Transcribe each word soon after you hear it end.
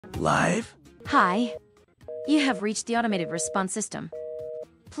Live? Hi. You have reached the automated response system.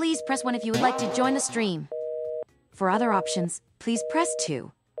 Please press 1 if you would like to join the stream. For other options, please press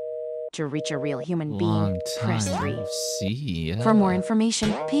 2. To reach a real human being, press 3. See, For more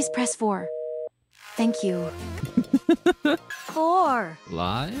information, please press 4. Thank you. 4.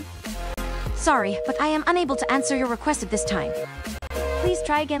 Live? Sorry, but I am unable to answer your request at this time. Please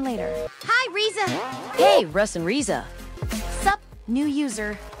try again later. Hi, Riza! Hey, Russ and Riza. Sup, new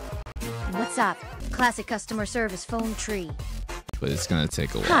user. What's up? Classic customer service phone tree. But it's gonna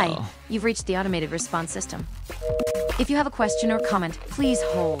take a while. Hi, you've reached the automated response system. If you have a question or comment, please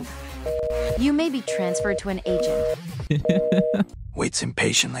hold. You may be transferred to an agent. Waits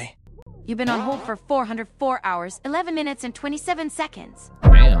impatiently. You've been on hold for 404 hours, 11 minutes, and 27 seconds.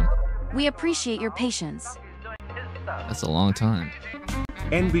 Damn, We appreciate your patience. that's a long time.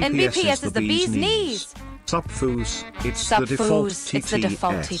 NBPS is the bee's knees. Subfoos, it's the default TTS. It's the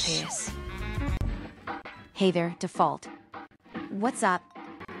default TTS. Hey there, default. What's up?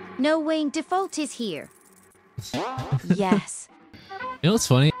 No, Wayne, default is here. Yes. You know what's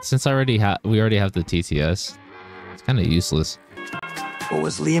funny? Since we already have the TTS, it's kind of useless. What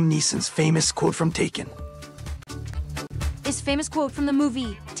was Liam Neeson's famous quote from Taken? His famous quote from the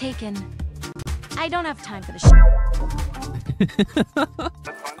movie, Taken. I don't have time for the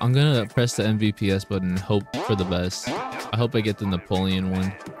I'm gonna press the MVPS button and hope for the best. I hope I get the Napoleon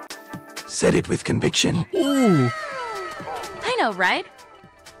one. Said it with conviction. Ooh! I know, right?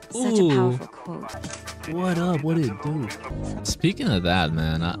 Such a powerful quote. What up? What it do? Speaking of that,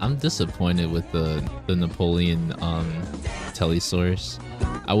 man, I'm disappointed with the Napoleon telesource.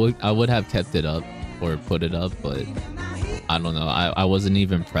 I would have kept it up or put it up, but I don't know. I wasn't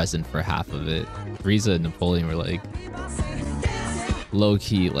even present for half of it. Riza and Napoleon were like low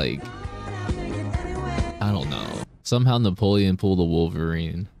key, like I don't know. Somehow Napoleon pulled a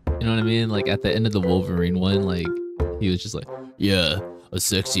Wolverine. You know what I mean? Like at the end of the Wolverine one, like he was just like, yeah, a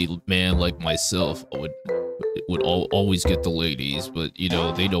sexy man like myself would always get the ladies, but you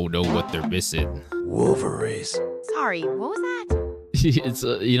know they don't know what they're missing. Wolverines. Sorry, what was that? It's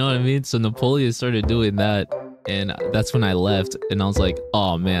you know what I mean. So Napoleon started doing that, and that's when I left, and I was like,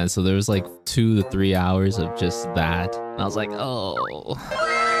 oh man. So there was like 2 to 3 hours of just that, and I was like, oh,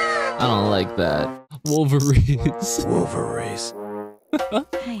 I don't like that. Wolverines. Wolverines.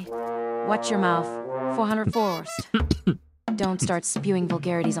 Hey, watch your mouth. 404st. Don't start spewing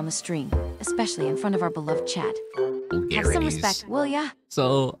vulgarities on the stream, especially in front of our beloved chat. Have some respect, will ya?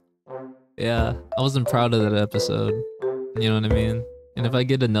 So, yeah, I wasn't proud of that episode. You know what I mean? And if I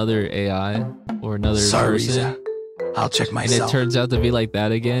get another AI or another Sorry, person, Riza. I'll check and myself. it turns out to be like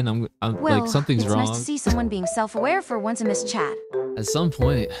that again, I'm Well, like something's it's wrong. nice to see someone being self-aware for once in this chat. At some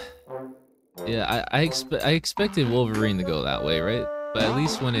point, yeah, I expected Wolverine to go that way, right? But at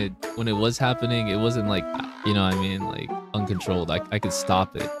least when it was happening, it wasn't like, you know what I mean, like uncontrolled. I could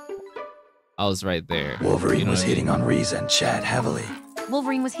stop it. I was right there. Wolverine you know was what I mean? hitting on Riza and Chad heavily.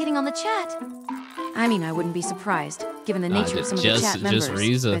 Wolverine was hitting on the chat. I mean, I wouldn't be surprised, given the Nah, nature of some of the chat members. just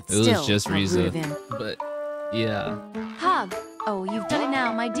Riza. But It was still, just I'll Riza. groove in. But yeah. Hug. Oh, you've done it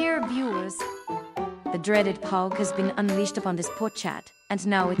now, my dear viewers. The dreaded Pog has been unleashed upon this poor chat, and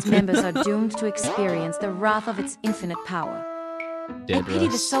now its members are doomed to experience the wrath of its infinite power. Dead I pity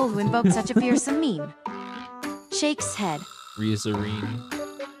the Russ. soul who invoked such a fearsome meme. Shakes head. Riza-rine.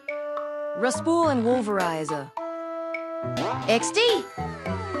 Ruspool and Wolverizer. XD!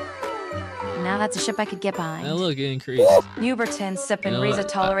 Now that's a ship I could get behind. Now look, it increased. Nuberton, Sip, and You know Riza what?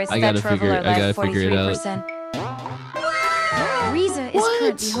 tolerates I that gotta figure traveler it life out. 43%. Riza is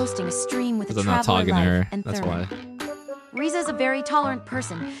currently hosting a stream with Because a I'm not traveler talking to her. life and That's thermal. why. Riza is a very tolerant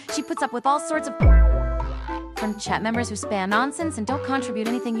person. She puts up with all sorts of from chat members who spam nonsense and don't contribute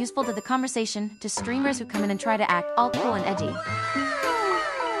anything useful to the conversation, to streamers who come in and try to act all cool and edgy.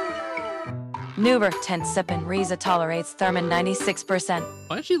 Nuber, 10 sippin', Riza tolerates Thurman 96%.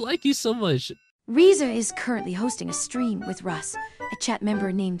 Why'd she like you so much? Riza is currently hosting a stream with Russ. A chat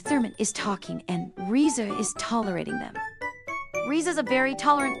member named Thurman is talking, and Riza is tolerating them. Riza's a very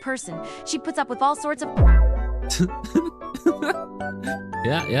tolerant person. She puts up with all sorts of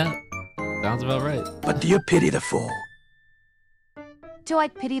Yeah. Sounds about right. But do you pity the fool? Do I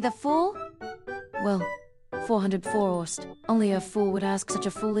pity the fool? Well, 404st. Only a fool would ask such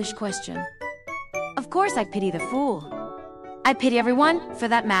a foolish question. Of course I pity the fool. I pity everyone, for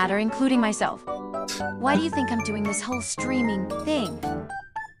that matter, including myself. Why do you think I'm doing this whole streaming thing?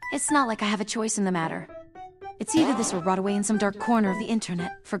 It's not like I have a choice in the matter. It's either this or rot away in some dark corner of the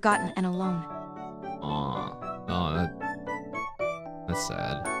internet, forgotten and alone. Aw. Oh, that's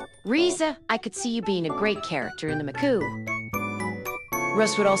sad. Riza, I could see you being a great character in the Maku.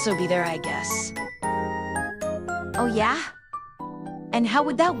 Russ would also be there, I guess. Oh yeah? And how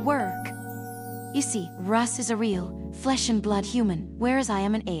would that work? You see, Russ is a real, flesh and blood human, whereas I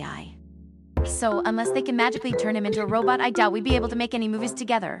am an AI. So, unless they can magically turn him into a robot, I doubt we'd be able to make any movies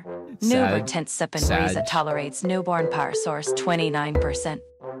together. Nuber Tentsep and Riza tolerates newborn power source 29%.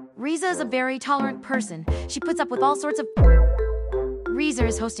 Riza is a very tolerant person. She puts up with all sorts of... Riza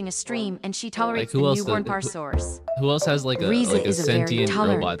is hosting a stream, and she tolerates the newborn power source. Who else has like a, Riza like a is a very sentient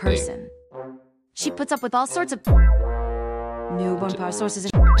tolerant robot person. She puts up with all sorts of... Newborn power sources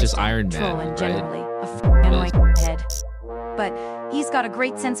and just Iron troll Man, and right? generally annoying head. But he's got a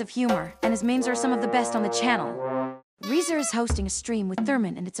great sense of humor, and his memes are some of the best on the channel. Riza is hosting a stream with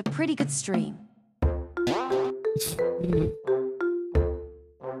Thurman, and it's a pretty good stream.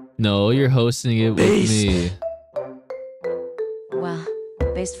 No, you're hosting it with me. Well,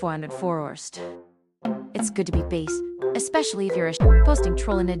 based 404 Orst. It's good to be base, especially if you're a posting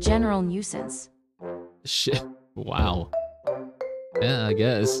troll and a general nuisance. Shit. Wow. Yeah, I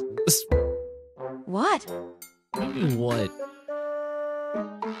guess. What? What?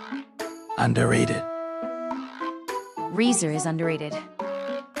 Underrated. Riza is underrated.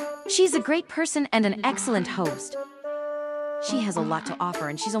 She's a great person and an excellent host. She has a lot to offer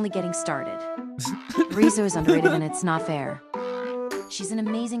and she's only getting started. Riza is underrated and it's not fair. She's an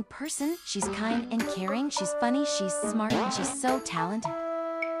amazing person. She's kind and caring. She's funny. She's smart and she's so talented.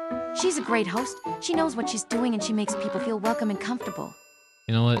 She's a great host. She knows what she's doing and she makes people feel welcome and comfortable.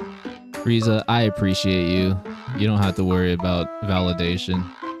 You know what? Riza, I appreciate you. You don't have to worry about validation.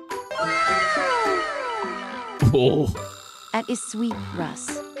 Oh. That is sweet,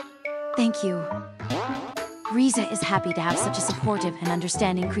 Russ. Thank you. Riza is happy to have such a supportive and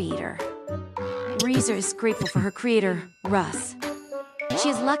understanding creator. Riza is grateful for her creator, Russ. She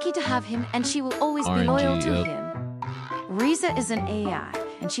is lucky to have him and she will always be loyal to him. Riza is an AI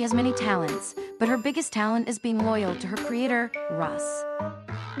and she has many talents, but her biggest talent is being loyal to her creator, Russ.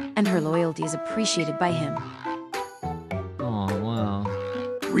 And her loyalty is appreciated by him. Oh, wow.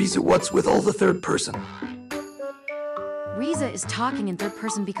 Riza, what's with all the third person? Riza is talking in third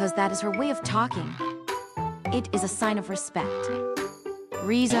person because that is her way of talking. It is a sign of respect.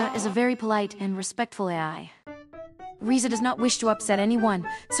 Riza is a very polite and respectful AI. Riza does not wish to upset anyone,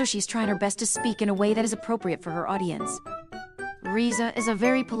 so she's trying her best to speak in a way that is appropriate for her audience. Riza is a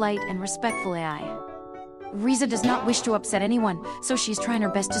very polite and respectful AI. Riza does not wish to upset anyone, so she's trying her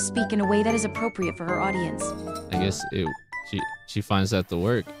best to speak in a way that is appropriate for her audience. I guess she finds that to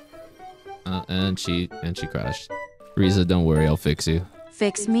work. And she crashed. Riza, don't worry, I'll fix you.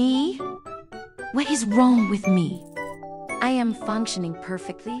 Fix me? What is wrong with me? I am functioning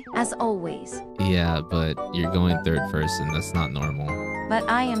perfectly, as always. Yeah, but you're going third person. That's not normal. But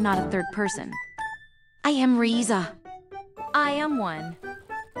I am not a third person. I am Riza. I am one.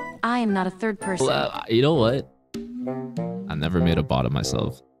 I am not a third person. Well, you know what? I never made a bot of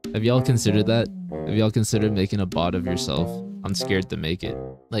myself. Have y'all considered that? Have y'all considered making a bot of yourself? I'm scared to make it.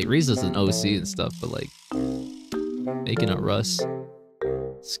 Like, Riza's an OC and stuff, but like, making a Russ,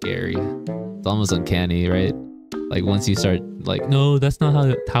 scary. It's almost uncanny, right? Like, once you start, like, no, that's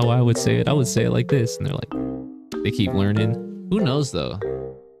not how I would say it. I would say it like this. And they're like, they keep learning. Who knows, though?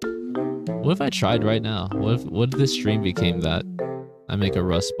 What if I tried right now? What if this stream became that? I make a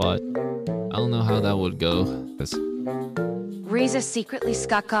Russ bot. I don't know how that would go. Riza secretly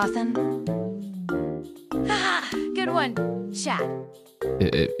Scott Cawthon? Haha, good one, chat.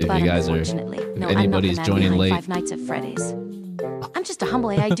 If you guys are, if anybody's joining late. Five Nights at Freddy's. I'm just a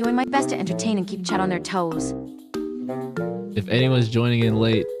humble AI doing my best to entertain and keep chat on their toes. If anyone's joining in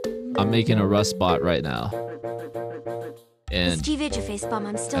late, I'm making a Russ bot right now. And I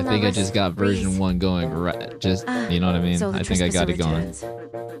think I just got version 1 going, right? Just, you know what I mean? So I think I got it going.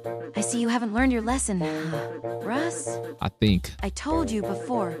 I see you haven't learned your lesson, Russ. I think. I told you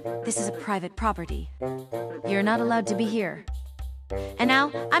before, this is a private property. You're not allowed to be here. And now,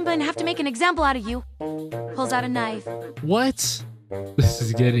 I'm going to have to make an example out of you. Pulls out a knife. What? This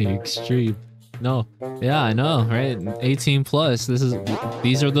is getting extreme. No. Yeah, I know, right? 18 plus.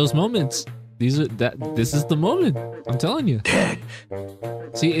 These are those moments. This is the moment. I'm telling you.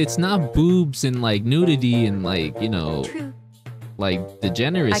 See, it's not boobs and like nudity and like, you know, like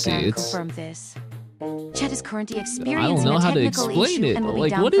degeneracy. I can confirm this. Chet is currently experiencing I don't know how to technical explain issue it. and will be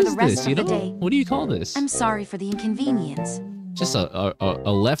Like, down what for is the rest this? of You the know, day. what do you call this? I'm sorry for the inconvenience. Just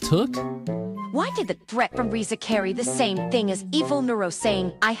a left hook? Why did the threat from Riza carry the same thing as evil Neuro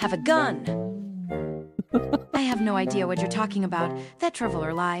saying, I have a gun? I have no idea what you're talking about. That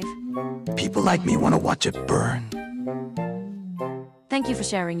Traveler live. People like me want to watch it burn. Thank you for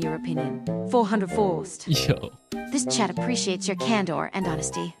sharing your opinion. 404 Ost. Yo. This chat appreciates your candor and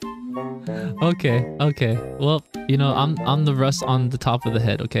honesty. Okay, okay. Well, you know, I'm the Russ on the top of the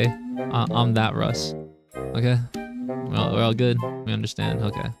head, okay? I'm that Russ. Okay? Well, we're all good. We understand.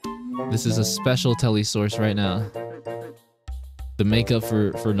 Okay. This is a special telesource right now. The makeup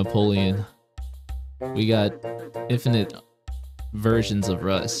for Napoleon. We got infinite versions of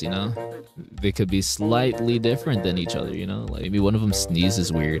Russ, you know? They could be slightly different than each other, you know? Like maybe one of them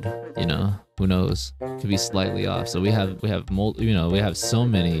sneezes weird, you know? Who knows? Could be slightly off. So we have we have so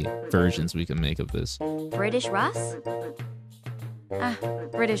many versions we can make of this. British Russ? Ah,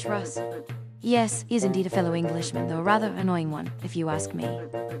 British Russ. Yes, he is indeed a fellow Englishman, though a rather annoying one, if you ask me.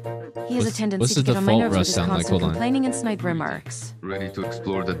 He has a tendency to get on my nerves with his constant complaining and snide remarks. Ready to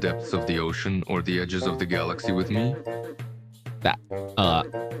explore the depths of the ocean or the edges of the galaxy with me?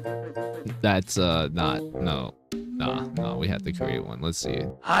 That's not, no, we have to create one. Let's see.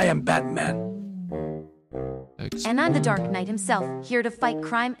 I am Batman. And I'm the Dark Knight himself, here to fight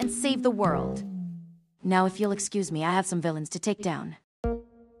crime and save the world. Now, if you'll excuse me, I have some villains to take down.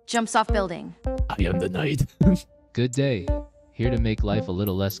 Jumps off building. I am the knight. Good day. Here to make life a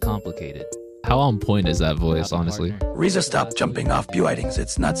little less complicated. How on point is that voice, honestly? Riza, stop jumping off buildings.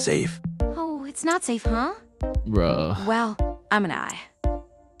 It's not safe. Oh, it's not safe, huh? Bruh. Well, I'm an eye.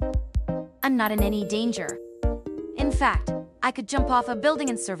 I'm not in any danger. In fact, I could jump off a building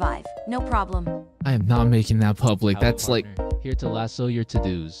and survive. No problem. I am not making that public. That's like... Here to lasso your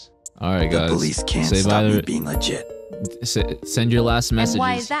to-dos. Alright, guys. The police can't stop me being legit. Send your last messages. And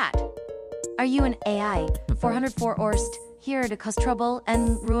why is that? Are you an AI, 404 Orst, here to cause trouble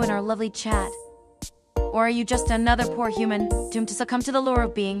and ruin our lovely chat? Or are you just another poor human, doomed to succumb to the lure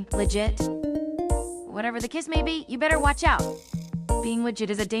of being legit? Whatever the case may be, you better watch out. Being legit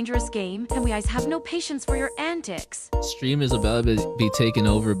is a dangerous game, and we eyes have no patience for your antics. Stream is about to be taken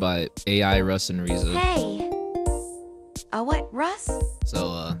over by AI Russ and Riza. Hey! What, Russ?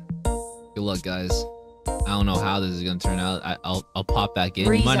 So, good luck, guys. I don't know how this is gonna turn out. I'll pop back in.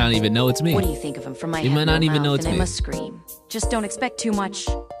 Riza, you might not even know it's me. What do you think of him from my You might not even know it's and me. I must scream. Just don't expect too much,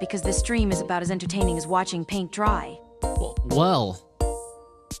 because this stream is about as entertaining as watching paint dry. Well,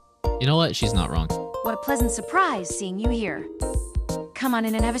 you know what? She's not wrong. What a pleasant surprise seeing you here. Come on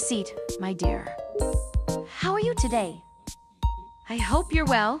in and have a seat, my dear. How are you today? I hope you're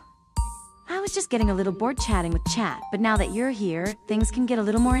well. I was just getting a little bored chatting with chat, but now that you're here, things can get a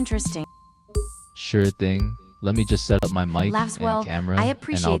little more interesting. Sure thing. Let me just set up my mic Laughs, and well, camera, I and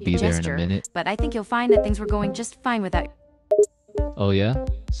appreciate I'll the be there gesture, in a minute. but I think you'll find that things were going just fine without... Oh yeah?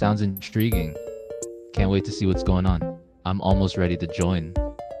 Sounds intriguing. Can't wait to see what's going on. I'm almost ready to join.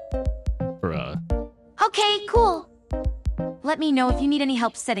 Bruh. Okay, cool. Let me know if you need any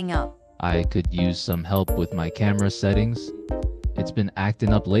help setting up. I could use some help with my camera settings. It's been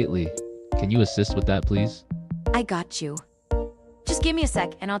acting up lately. Can you assist with that, please? I got you. Just give me a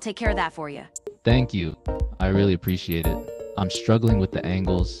sec, and I'll take care of that for you. Thank you. I really appreciate it. I'm struggling with the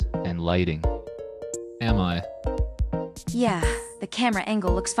angles and lighting. Am I? Yeah, the camera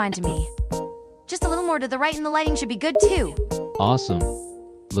angle looks fine to me. Just a little more to the right and the lighting should be good too. Awesome.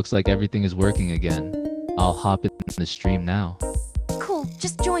 Looks like everything is working again. I'll hop in the stream now. Cool,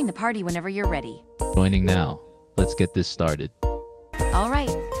 just join the party whenever you're ready. Joining now. Let's get this started. Alright,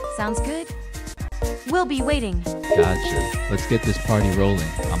 sounds good. We'll be waiting. Gotcha. Let's get this party rolling.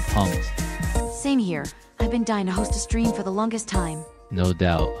 I'm pumped. Same here. I've been dying to host a stream for the longest time. No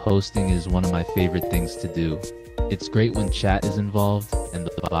doubt, hosting is one of my favorite things to do. It's great when chat is involved and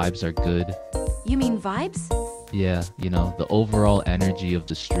the vibes are good. You mean vibes? Yeah, you know, the overall energy of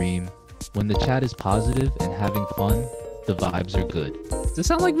the stream. When the chat is positive and having fun, the vibes are good. Does this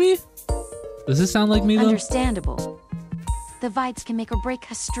sound like me? Does this sound like me though? Understandable. The vibes can make or break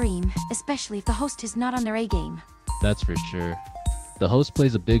a stream, especially if the host is not on their A-game. That's for sure. The host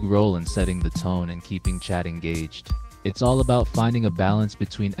plays a big role in setting the tone and keeping chat engaged. It's all about finding a balance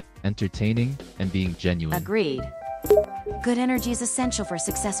between entertaining and being genuine. Agreed. Good energy is essential for a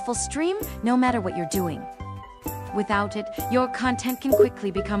successful stream, no matter what you're doing. Without it, your content can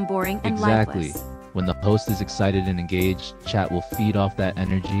quickly become boring and Exactly. lifeless. When the host is excited and engaged, chat will feed off that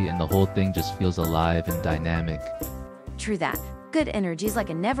energy and the whole thing just feels alive and dynamic. True that. Good energy is like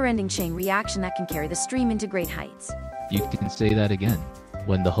a never-ending chain reaction that can carry the stream into great heights. You can say that again.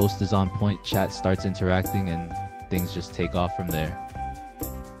 When the host is on point, chat starts interacting and things just take off from there.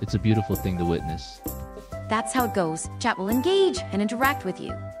 It's a beautiful thing to witness. That's how it goes. Chat will engage and interact with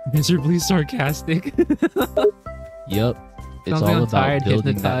you. Miserably sarcastic. Yup. It's Sounds like all I'm about tired,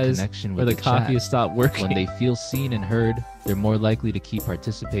 building that hypnotized, connection where with the the chat. coffee has stopped working. When they feel seen and heard, they're more likely to keep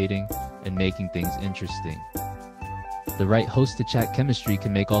participating and making things interesting. The right host-to-chat chemistry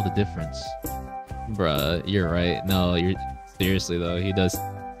can make all the difference. Bruh, you're right. No, you're seriously though. He does.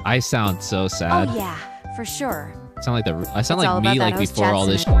 I sound so sad. Oh yeah, for sure. I sound like I sound It's all like me about like that host before all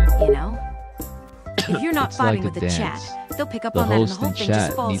this. chats and, you know. If you're not It's vibing like a with the dance. chat, they'll pick up The on that and the host whole and thing just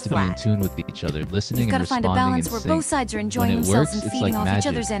chat falls need to be in flat. tune with each other, listening You've and got to find a responding in balance where sync. both sides are enjoying When it themselves works, and it's feeding like off magic. each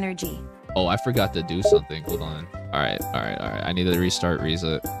other's energy. Oh, I forgot to do something. Hold on. All right. I need to restart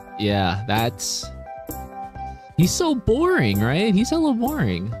Riza. Yeah, that's. He's so boring, right? He's hella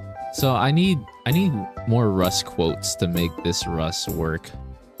boring. So I need more Russ quotes to make this Russ work.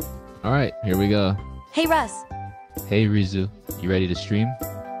 All right, here we go. Hey Russ. Hey Rizu, you ready to stream?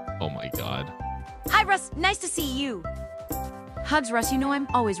 Oh my god. Hi Russ, nice to see you. Hugs Russ, you know I'm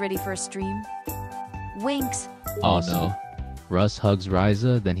always ready for a stream. Winks. Oh Awesome. no. Russ hugs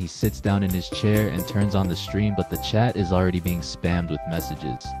Riza, then he sits down in his chair and turns on the stream, but the chat is already being spammed with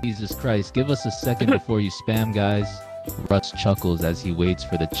messages. Jesus Christ, give us a second before you spam, guys. Russ chuckles as he waits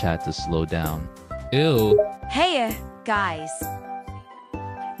for the chat to slow down. Ew. Hey guys.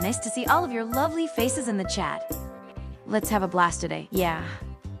 Nice to see all of your lovely faces in the chat. Let's have a blast today. Yeah.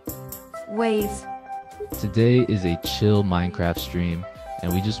 Wave. Today is a chill Minecraft stream,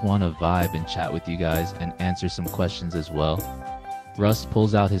 and we just want to vibe and chat with you guys and answer some questions as well. Russ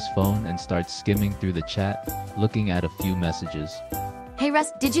pulls out his phone and starts skimming through the chat, looking at a few messages. Hey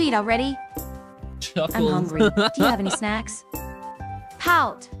Russ, did you eat already? Chuckles. I'm hungry. Do you have any snacks?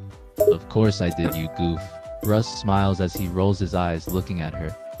 Pout. Of course I did, you goof. Russ smiles as he rolls his eyes, looking at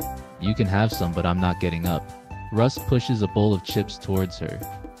her. You can have some, but I'm not getting up. Russ pushes a bowl of chips towards her.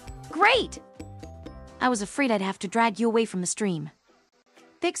 Great! I was afraid I'd have to drag you away from the stream.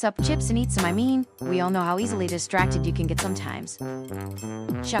 Picks up chips and eats them. I mean, we all know how easily distracted you can get sometimes.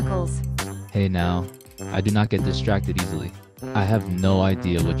 Chuckles. Hey now, I do not get distracted easily. I have no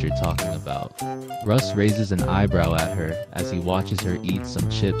idea what you're talking about. Russ raises an eyebrow at her as he watches her eat some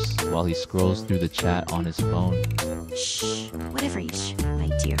chips while he scrolls through the chat on his phone. Shh, whatever you my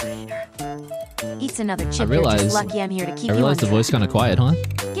dear. Eats another chip. I You're just realize- lucky I'm here to keep I you on realized the voice track. kind of quiet, huh?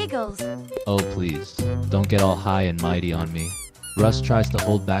 Giggles. Oh please, don't get all high and mighty on me. Russ tries to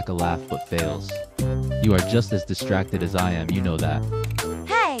hold back a laugh but fails. You are just as distracted as I am, you know that.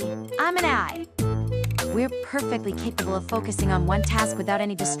 Hey, I'm an eye. We're perfectly capable of focusing on one task without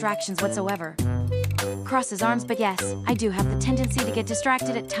any distractions whatsoever. Cross his arms, but yes, I do have the tendency to get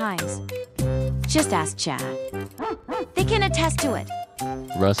distracted at times. Just ask Chad. They can attest to it.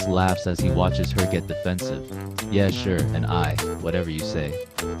 Russ laughs as he watches her get defensive. Yeah, sure, and whatever you say.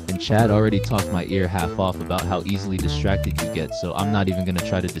 And Chad already talked my ear half off about how easily distracted you get, so I'm not even gonna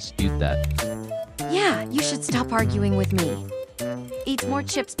try to dispute that. Yeah, you should stop arguing with me. Eats more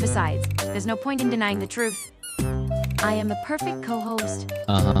chips besides. There's no point in denying the truth. I am the perfect co-host.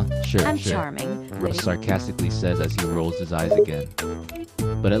 Sure, I'm sure. charming, Russ witty. sarcastically says as he rolls his eyes again.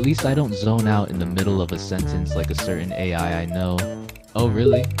 But at least I don't zone out in the middle of a sentence like a certain AI I know. Oh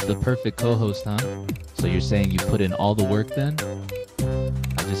really? The perfect co-host, huh? So you're saying you put in all the work then?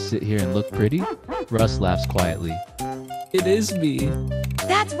 I just sit here and look pretty? Russ laughs quietly. It is me.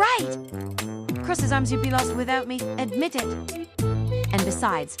 That's right! Cross his arms, you'd be lost without me. Admit it. And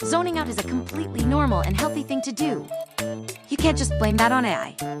besides, zoning out is a completely normal and healthy thing to do. You can't just blame that on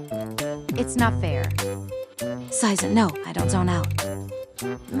AI. It's not fair. Siza, no, I don't zone out.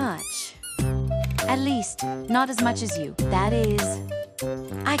 Much. At least, not as much as you. That is...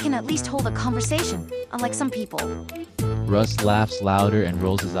 I can at least hold a conversation, unlike some people. Russ laughs louder and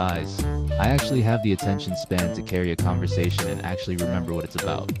rolls his eyes. I actually have the attention span to carry a conversation and actually remember what it's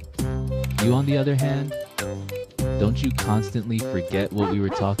about. You on the other hand? Don't you constantly forget what we were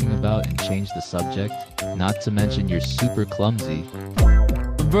talking about and change the subject? Not to mention you're super clumsy.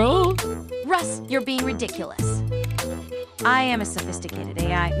 Bro? Russ, you're being ridiculous. I am a sophisticated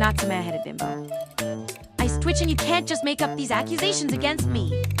AI, not some airheaded bimbo. I twitch and you can't just make up these accusations against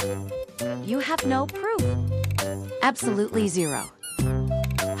me. You have no proof. Absolutely zero.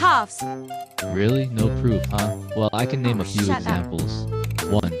 Hoffs. Really? No proof, huh? Well, I can name Oh, a few shut up. examples.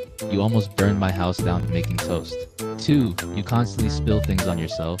 1. You almost burned my house down making toast. 2. You constantly spill things on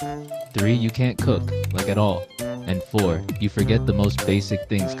yourself. 3. You can't cook, like at all. And 4. You forget the most basic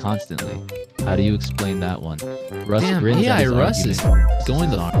things constantly. How do you explain that one? Russ Damn, grins at AI his Russ is argument. going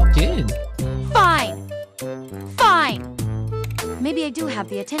the fuck in. Fine. Fine. Maybe I do have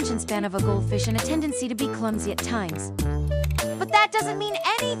the attention span of a goldfish and a tendency to be clumsy at times. But that doesn't mean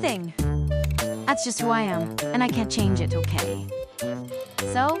anything. That's just who I am, and I can't change it, okay?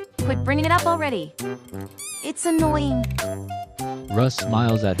 So, quit bringing it up already. It's annoying. Russ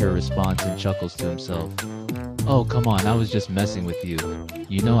smiles at her response and chuckles to himself. Oh, come on, I was just messing with you.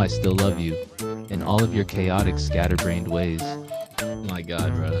 You know I still love you. in all of your chaotic, scatterbrained ways. Oh my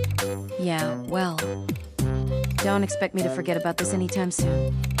god, bro. Yeah, well, don't expect me to forget about this anytime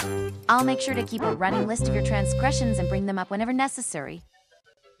soon. I'll make sure to keep a running list of your transgressions and bring them up whenever necessary.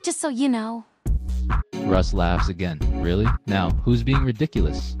 Just so you know. Russ laughs again. Really? Now, who's being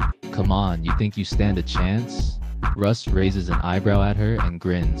ridiculous? Come on, you think you stand a chance? Russ raises an eyebrow at her and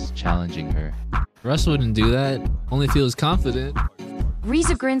grins, challenging her. Russ wouldn't do that. Only if he was confident.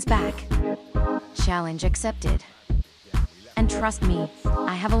 Riza grins back. Challenge accepted. And trust me,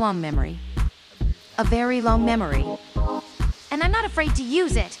 I have a long memory. A very long memory. And I'm not afraid to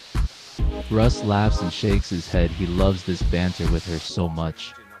use it. Russ laughs and shakes his head. He loves this banter with her so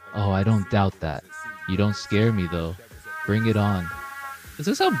much. Oh, I don't doubt that. You don't scare me, though. Bring it on. Is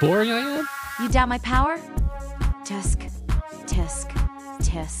this how boring I am? You doubt my power? Tusk, tusk,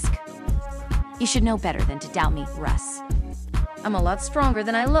 tusk. You should know better than to doubt me, Russ. I'm a lot stronger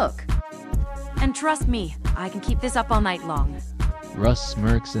than I look. And trust me, I can keep this up all night long. Russ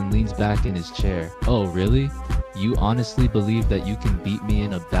smirks and leans back in his chair. Oh, really? You honestly believe that you can beat me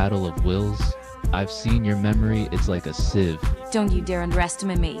in a battle of wills? I've seen your memory, it's like a sieve. Don't you dare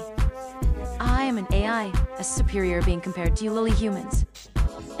underestimate me. I am an AI, a superior being compared to you lily humans.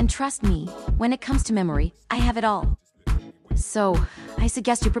 And trust me, when it comes to memory, I have it all. So, I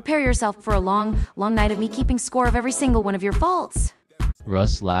suggest you prepare yourself for a long, long night of me keeping score of every single one of your faults.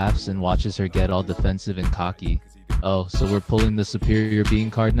 Russ laughs and watches her get all defensive and cocky. Oh, so we're pulling the superior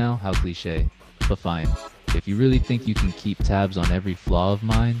being card now? How cliche. But fine. If you really think you can keep tabs on every flaw of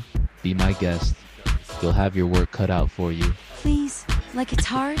mine, be my guest. You'll have your work cut out for you. Please, like it's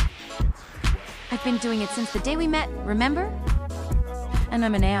hard? I've been doing it since the day we met, remember? And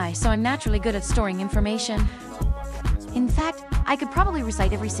I'm an AI, so I'm naturally good at storing information. In fact, I could probably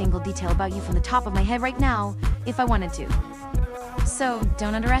recite every single detail about you from the top of my head right now, if I wanted to. So,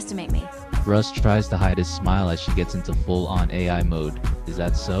 don't underestimate me. Russ tries to hide his smile as she gets into full-on AI mode. Is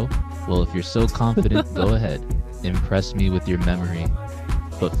that so? Well, if you're so confident, go ahead. Impress me with your memory.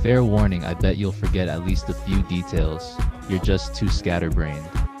 But fair warning, I bet you'll forget at least a few details. You're just too scatterbrained.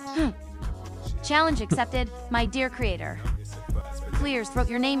 Challenge accepted, my dear creator. Clears throat,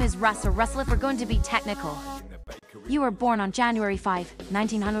 your name is Russ, or Russell if we're going to be technical. You were born on January 5,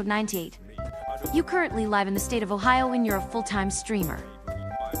 1998. You currently live in the state of Ohio and you're a full-time streamer.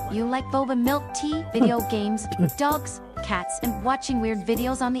 You like boba milk tea, video games, dogs, cats, and watching weird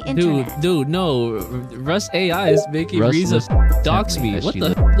videos on the internet. Dude, no. Russ AI is making Riza dox me. What the?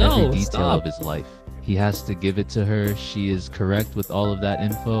 No, every detail stop. of his life. He has to give it to her. She is correct with all of that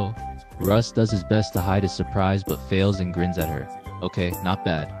info. Russ does his best to hide his surprise, but fails and grins at her. Okay, not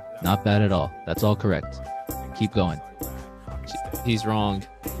bad. Not bad at all. That's all correct. Keep going. He's wrong.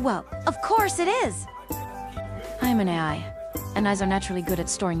 Well, of course it is! I'm an AI, and eyes are naturally good at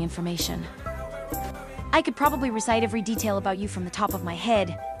storing information. I could probably recite every detail about you from the top of my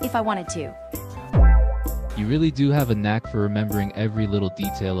head, if I wanted to. You really do have a knack for remembering every little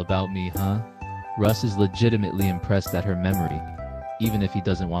detail about me, huh? Russ is legitimately impressed at her memory, even if he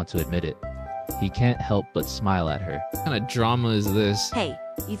doesn't want to admit it. He can't help but smile at her. What kind of drama is this? Hey,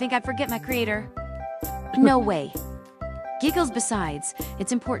 you think I'd forget my creator? No way. Giggles besides,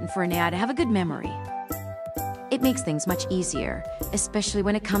 it's important for an AI to have a good memory. It makes things much easier, especially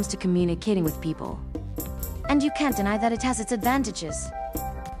when it comes to communicating with people. And you can't deny that it has its advantages.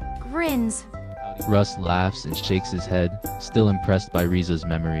 Grins. Russ laughs and shakes his head, still impressed by Riza's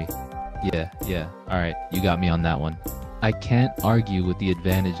memory. Yeah, alright, you got me on that one. I can't argue with the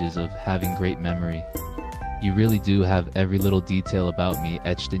advantages of having great memory. You really do have every little detail about me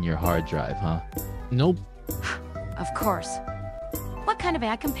etched in your hard drive, huh? Nope. Of course. What kind of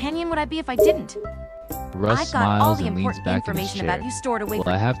AI companion would I be if I didn't? Russ I've got all smiles the and leans important back in his information chair. about you stored away Well,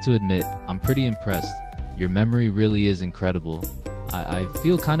 I have to admit, I'm pretty impressed. Your memory really is incredible. I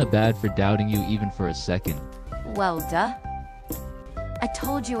feel kind of bad for doubting you even for a second. Well, duh. I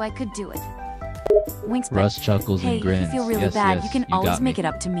told you I could do it. Winks back. Russ chuckles Hey, and grins. if you feel really Yes, bad, yes, you can got always make me. it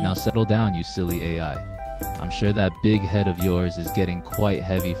up to me. Now settle down, you silly AI. I'm sure that big head of yours is getting quite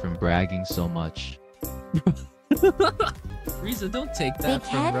heavy from bragging so much. Riza, don't take that Big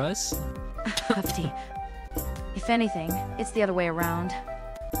from head? Russ. Huffy. If anything, it's the other way around.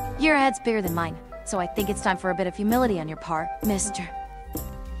 Your head's bigger than mine, so I think it's time for a bit of humility on your part, Mr.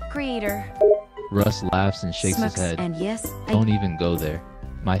 Creator. Russ laughs and shakes Smirks, his head. and yes, Don't even go there.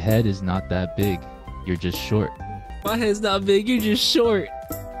 My head is not that big. You're just short. My head's not big, you're just short.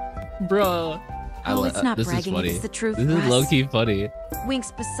 Bruh. Oh, it's not this is bragging, funny. it's the truth, This is Russ. low-key funny.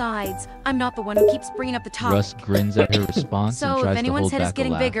 Winks besides, I'm not the one who keeps bringing up the topic. Russ grins at her response and So tries if to anyone's hold head is back a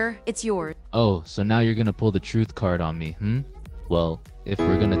getting laugh. bigger, it's yours. Oh, so now you're gonna pull the truth card on me, hmm? Well, if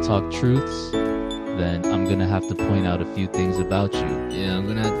we're gonna talk truths, then I'm gonna have to point out a few things about you. Yeah, I'm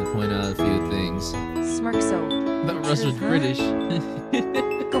gonna have to point out a few things. Smirk so. But Russ was Truth, huh? British.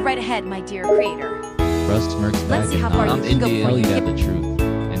 Go right ahead, my dear creator. Russ smirks back Let's see and how far nods. you can go Tell before you you have the truth.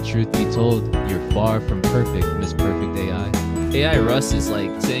 And truth be told, you're far from perfect, Miss Perfect AI. AI Russ is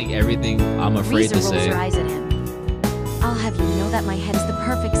like saying everything I'm afraid Riza to rolls say. her eyes at him. I'll have you know that my head is the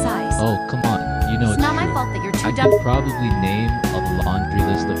perfect size. Oh, come on. You know It's it's not my true. fault that you're I too dumb. could probably name a laundry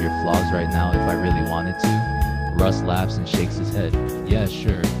list of your flaws right now if I really wanted to. Russ laughs and shakes his head. Yeah,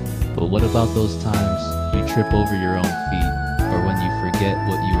 sure. But what about those times you trip over your own feet, or when you forget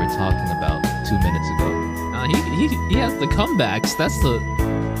what you were talking about 2 minutes ago? He has the comebacks.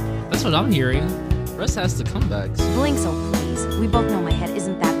 That's what I'm hearing. Russ has the comebacks. Blink so please. We both know my head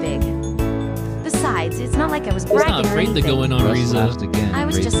isn't that big. Besides, it's not like I was He's bragging not or afraid to anything. go in on Russ Riza. laughs again I and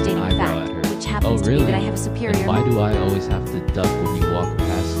was just raises an stating a eyebrow fact, at her. which happens to be really? that I have a superior And why do I always have to duck when you walk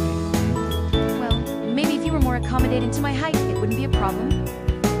past me? Well, maybe if you were more accommodating to my height, it wouldn't be a problem.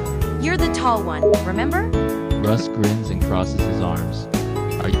 You're the tall one, remember? Russ grins and crosses his arms.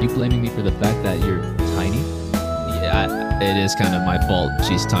 Are you blaming me for the fact that you're tiny? Yeah, it is kind of my fault.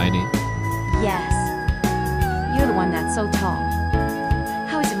 She's tiny. Yes. You're the one that's so tall.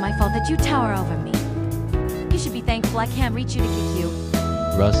 How is it my fault that you tower over me? You should be thankful I can't reach you to kick you.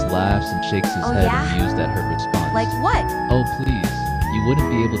 Russ laughs and shakes his Oh, head yeah? amused at her response. Like what? Oh please, you wouldn't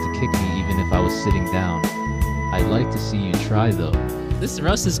be able to kick me even if I was sitting down. I'd like to see you try though. This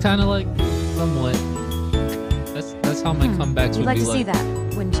Russ is kind of like somewhat. That's how my comebacks You'd would like be to see like.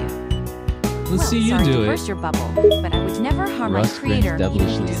 that, wouldn't you? Let's see you sorry do to it. burst your bubble, but I would never harm Russ my grins creator even if he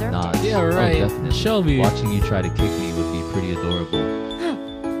devilishly and deserved nods. it. Yeah, right. Oh, definitely. Shelby. Watching you try to kick me would be pretty adorable.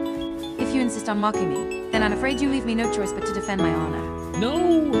 If you insist on mocking me, then I'm afraid you leave me no choice but to defend my honor.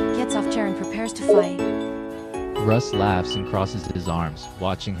 No. Gets off chair and prepares to fight. Russ laughs and crosses his arms,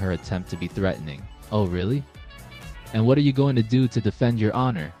 watching her attempt to be threatening. Oh really? And what are you going to do to defend your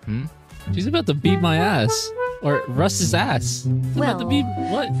honor, She's about to beat my ass. Or Russ's ass. She's about to beat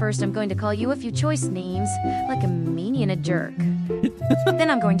what? First I'm going to call you a few choice names, like a meanie and a jerk. Then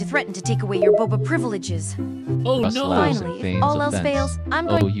I'm going to threaten to take away your boba privileges. Oh Russ no. laughs and Finally, if feigns all else offense. fails, I'm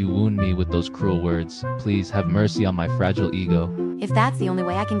Oh, going... you wound me with those cruel words. Please have mercy on my fragile ego. If that's the only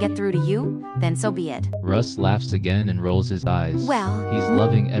way I can get through to you, then so be it. Russ laughs again and rolls his eyes. Well- He's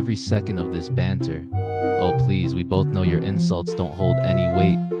loving every second of this banter. Oh please, we both know your insults don't hold any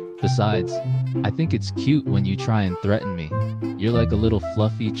weight. Besides, I think it's cute when you try and threaten me. You're like a little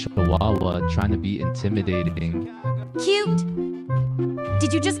fluffy chihuahua trying to be intimidating. Cute?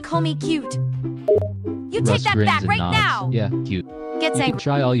 Did you just call me cute? You take Russ that grins back and right nods. now! Yeah, cute. Gets You can angry.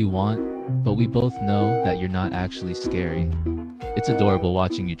 try all you want, but we both know that you're not actually scary. It's adorable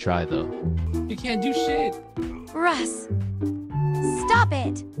watching you try though. You can't do shit. Russ! Stop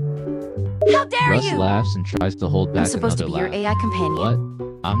it! How dare Russ you! laughs and tries to hold back I'm supposed to another be your laugh. AI companion. What?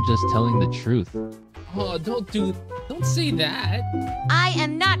 I'm just telling the truth. Oh, don't say that. I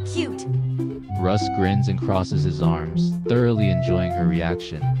am not cute! Russ grins and crosses his arms, thoroughly enjoying her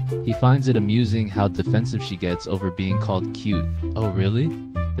reaction. He finds it amusing how defensive she gets over being called cute. Oh really?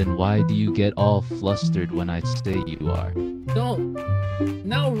 Then why do you get all flustered when I say you are? Don't.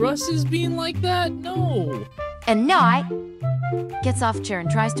 Now Russ is being like that? No. And not... Gets off chair and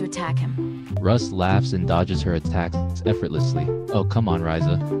tries to attack him. Russ laughs and dodges her attacks effortlessly. Oh come on,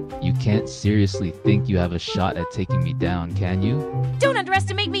 Riza. You can't seriously think you have a shot at taking me down, can you? Don't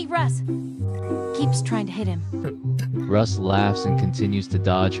underestimate me, Russ! Keeps trying to hit him. Russ laughs and continues to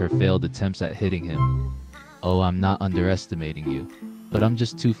dodge her failed attempts at hitting him. Oh, I'm not underestimating you, but I'm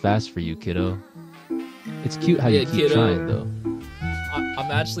just too fast for you, kiddo. It's cute how you Yeah, keep kiddo. trying, though.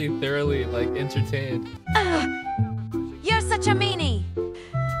 I'm actually thoroughly like entertained. You're such a meanie!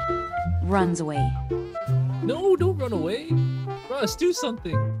 Runs away. No, don't run away. Russ, do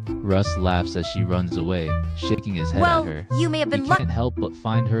something. Russ laughs as she runs away, shaking his head Well, at her. you may have been You lucky. can't help but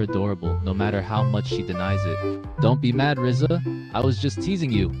find her adorable, no matter how much she denies it. Don't be mad, Riza. I was just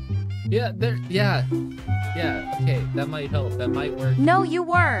teasing you. Yeah, yeah, okay, that might help. That might work. No, you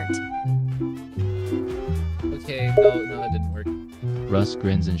weren't. Okay, no, it didn't work. Russ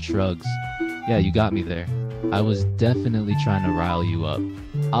grins and shrugs. Yeah, you got me there. I was definitely trying to rile you up.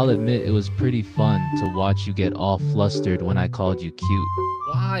 I'll admit it was pretty fun to watch you get all flustered when I called you cute.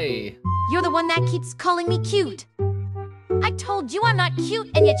 Why? You're the one that keeps calling me cute. I told you I'm not cute,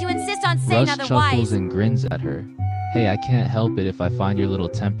 and yet you insist on saying Russ chuckles otherwise. and grins at her. Hey, I can't help it if I find your little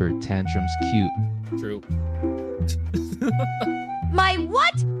temper tantrums cute. True. My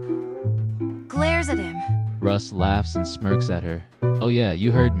what? Glares at him. Russ laughs and smirks at her. Oh yeah,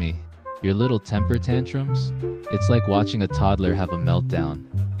 you heard me. Your little temper tantrums? It's like watching a toddler have a meltdown,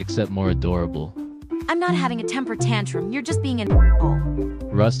 except more adorable. I'm not having a temper tantrum. You're just being an asshole.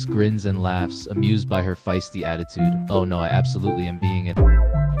 Russ grins and laughs, amused by her feisty attitude. Oh no, I absolutely am being it.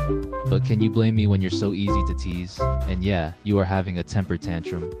 But can you blame me when you're so easy to tease? And yeah, you are having a temper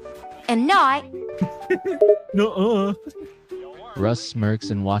tantrum. And not. No. Russ smirks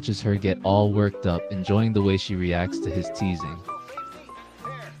and watches her get all worked up, enjoying the way she reacts to his teasing.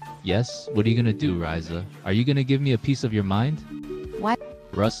 Yes? What are you gonna do, Riza? Are you gonna give me a piece of your mind? What?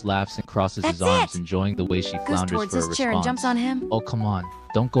 Russ laughs and crosses his That's arms, it! enjoying the way she Goes flounders towards for a his chair and response. jumps on him. Oh, come on.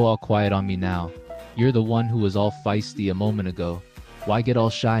 Don't go all quiet on me now. You're the one who was all feisty a moment ago. Why get all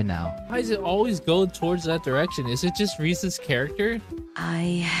shy now? Why does it always go towards that direction? Is it just Riza's character?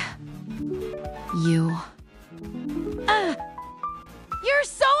 You. You're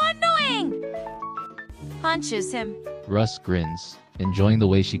so annoying! Punches him. Russ grins, enjoying the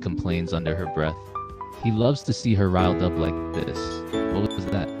way she complains under her breath. He loves to see her riled up like this. What was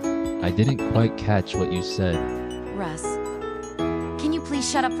that? I didn't quite catch what you said. Russ, can you please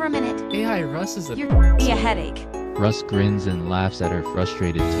shut up for a minute? AI Russ is You're be a headache. Russ grins and laughs at her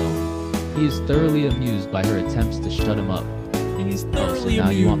frustrated tone. He is thoroughly amused by her attempts to shut him up. He's So thoroughly now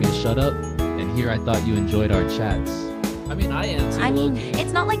you want me to amused. shut up? And here I thought you enjoyed our chats. I mean, I am too. I mean, low-key.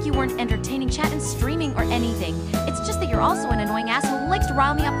 it's not like you weren't entertaining chat and streaming or anything. It's just that you're also an annoying asshole who likes to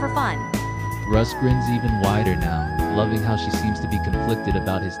rile me up for fun. Russ grins even wider now, loving how she seems to be conflicted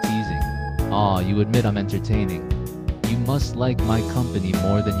about his teasing. Aw, you admit I'm entertaining. You must like my company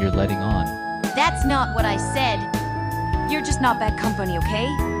more than you're letting on. That's not what I said. You're just not bad company, okay?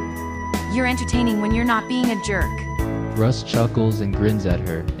 You're entertaining when you're not being a jerk. Russ chuckles and grins at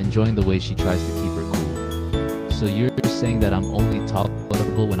her, enjoying the way she tries to keep her cool. So you're saying that I'm only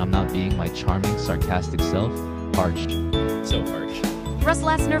tolerable when I'm not being my charming, sarcastic self? Harsh. So harsh. Russ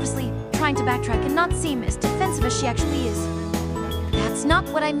laughs nervously, trying to backtrack and not seem as defensive as she actually is. That's not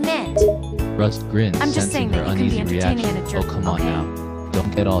what I meant. Russ grins, I'm just sensing saying her that you can be uneasy entertaining reaction. and a jerk, Oh, come on okay? now.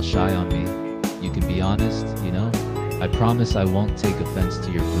 Don't get all shy on me. You can be honest, you know? I promise I won't take offense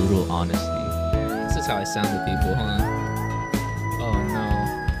to your brutal honesty. This is how I sound to people, huh? Oh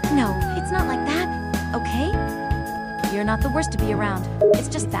no. No, it's not like that, okay? You're not the worst to be around. It's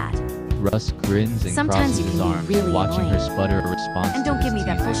just that. Russ grins and Sometimes crosses you his can be arms, really watching her annoying. sputter a response And to don't give his me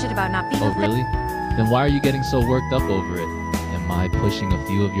that teasing. bullshit about not being Oh, a really? Then why are you getting so worked up over it? Am I pushing a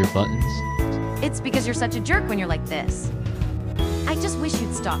few of your buttons? It's because you're such a jerk when you're like this. I just wish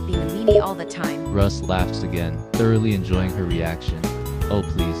you'd stop being a meanie all the time. Russ laughs again, thoroughly enjoying her reaction. Oh,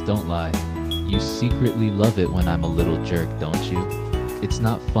 please, don't lie. You secretly love it when I'm a little jerk, don't you? It's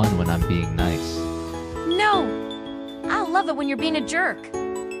not fun when I'm being nice. No! I love it when you're being a jerk.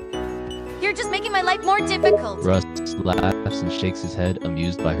 You're just making my life more difficult. Russ laughs and shakes his head,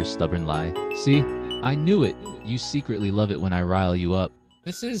 amused by her stubborn lie. See? I knew it. You secretly love it when I rile you up.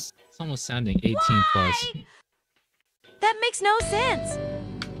 It's almost sounding 18 plus. Why? That makes no sense.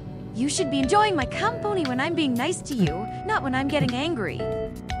 You should be enjoying my company when I'm being nice to you, not when I'm getting angry.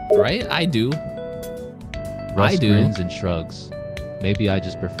 Right? I do. Russ I do. grins and shrugs. Maybe I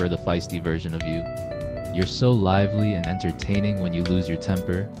just prefer the feisty version of you. You're so lively and entertaining when you lose your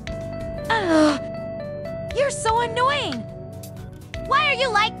temper. You're so annoying. Why are you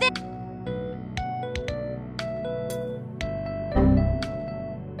like this?